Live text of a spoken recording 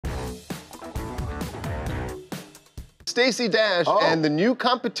Stacey Dash and the new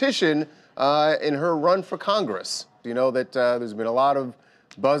competition in her run for Congress. You know that there's been a lot of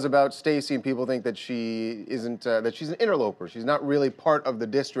buzz about Stacey, and people think that she isn't, that she's an interloper. She's not really part of the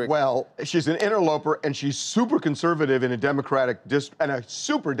district. Well, she's an interloper, and she's super conservative in a Democratic district, and a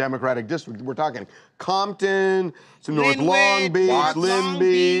super Democratic district. We're talking Compton, some North Long Beach, Lynn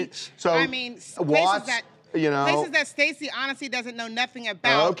Beach. So, I mean, Watts, places that Stacey honestly doesn't know nothing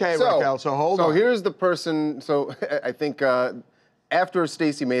about. Okay, Raquel, so hold on. So here's the person, so I think after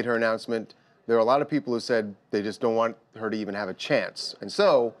Stacey made her announcement, there are a lot of people who said they just don't want her to even have a chance. And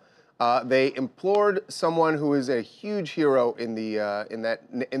so they implored someone who is a huge hero in the in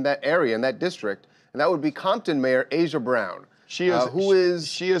that area, in that district, and that would be Compton Mayor Asia Brown. She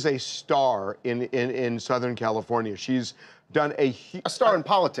is a star in Southern California. She's done a star in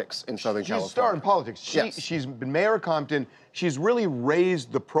politics in Southern California. She's a star in politics. She's been mayor of Compton. She's really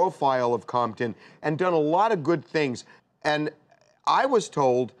raised the profile of Compton and done a lot of good things. And I was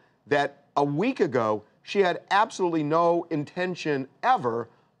told that a week ago, she had absolutely no intention ever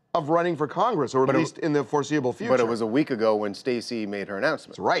of running for Congress, or at least in the foreseeable future. But it was a week ago when Stacey made her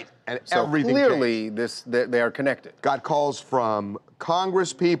announcement. That's right, and so everything clearly changed. They are connected. Got calls from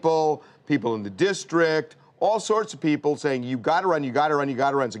Congress people in the district, all sorts of people saying, you gotta run, you gotta run, you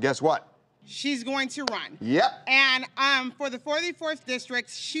gotta run. So guess what? She's going to run. Yep. And for the 44th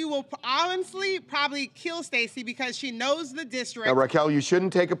district, she will honestly probably kill Stacey because she knows the district. Now, Raquel, you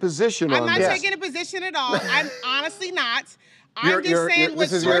shouldn't take a position on this. I'm not taking a position at all. I'm honestly not. I'm just saying what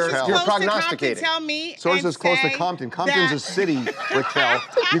sources close to Compton tell me. Sources close to Compton. Compton's a city, Raquel.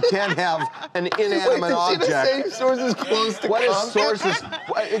 You can't have an inanimate object. Did you say sources close to Compton? What is sources?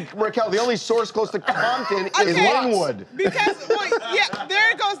 Raquel, the only source close to Compton is Linwood. Because, yeah,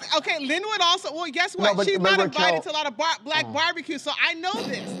 there it goes. Okay, Linwood also. Well, guess what? She's not invited to a lot of black barbecues, so I know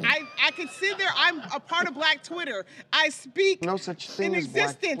this. I can sit there. I'm a part of Black Twitter. I speak no such thing in as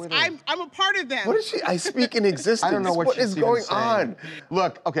existence. Black I'm a part of them. What is she? I speak in existence. I don't know what is going on.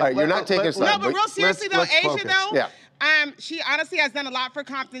 Look, okay. Right, you're not taking a side. No, but real seriously though, Asia though, yeah. She honestly has done a lot for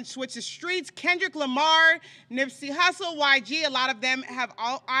Compton. Switch the Streets, Kendrick Lamar, Nipsey Hussle, YG. A lot of them have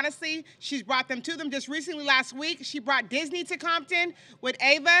honestly, she's brought them to them. Just recently, last week, she brought Disney to Compton with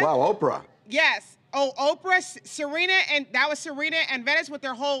Ava. Wow, Oprah. Yes. Oh, Oprah, Serena, and that was Serena and Venice with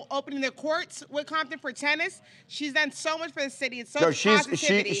their whole opening their courts with Compton for tennis. She's done so much for the city. It's so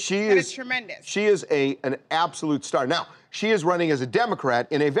positivity that it's tremendous. She is an absolute star. Now, she is running as a Democrat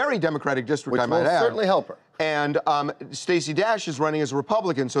in a very Democratic district, which I might add. Will certainly help her. And Stacey Dash is running as a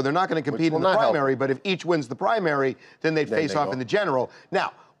Republican, so they're not going to compete in the primary, but if each wins the primary, then they'd face off in the general.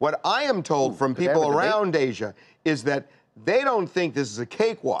 Now, what I am told from people around Asia is that they don't think this is a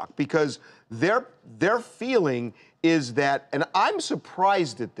cakewalk because their feeling is that, and I'm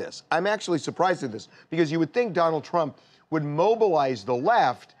surprised at this, I'm actually surprised at this, because you would think Donald Trump would mobilize the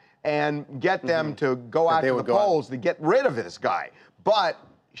left and get them to go out to the polls to get rid of this guy. But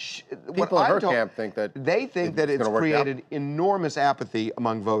people in her camp think that they think that it's created enormous apathy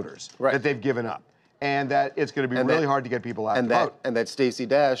among voters that they've given up, and that it's going to be really hard to get people out to vote. And that Stacey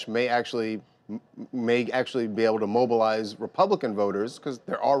Dash may actually be able to mobilize Republican voters, because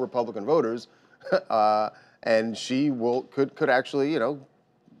there are Republican voters, and she could actually, you know,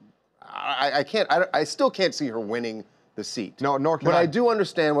 I still can't see her winning the seat. No, nor can I. But I do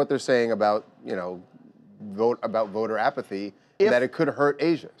understand what they're saying about, you know, voter apathy, that it could hurt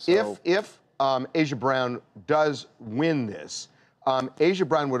Asia. So if Asia Brown does win this, Asia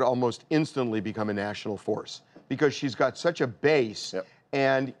Brown would almost instantly become a national force because she's got such a base.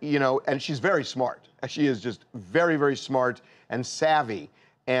 And, you know, and she's very smart. She is just very, very smart and savvy.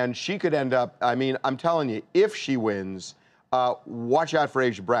 And she could end up, I mean, I'm telling you, if she wins, watch out for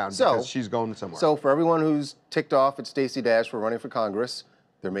Asia Brown because she's going somewhere. So for everyone who's ticked off at Stacey Dash for running for Congress,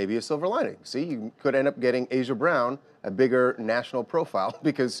 there may be a silver lining. See, you could end up getting Asia Brown a bigger national profile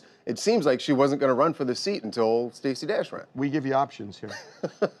because it seems like she wasn't going to run for the seat until Stacey Dash ran. We give you options here.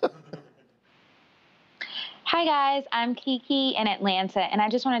 Hi guys, I'm Kiki in Atlanta, and I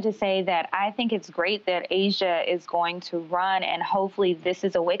just wanted to say that I think it's great that Asia is going to run, and hopefully this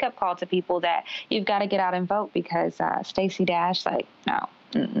is a wake-up call to people that you've got to get out and vote because Stacey Dash, like, no.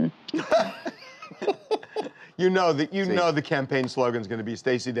 You know the campaign slogan is going to be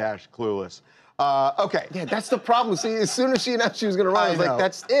Stacey Dash, clueless. Okay. Yeah, that's the problem. See, as soon as she announced she was going to run, I was like,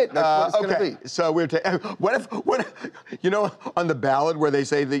 that's it. That's what it's going to be. So we're what if, you know, on the ballot where they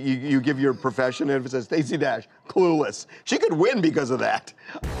say that you give your profession and if it says Stacey Dash, clueless. She could win because of that.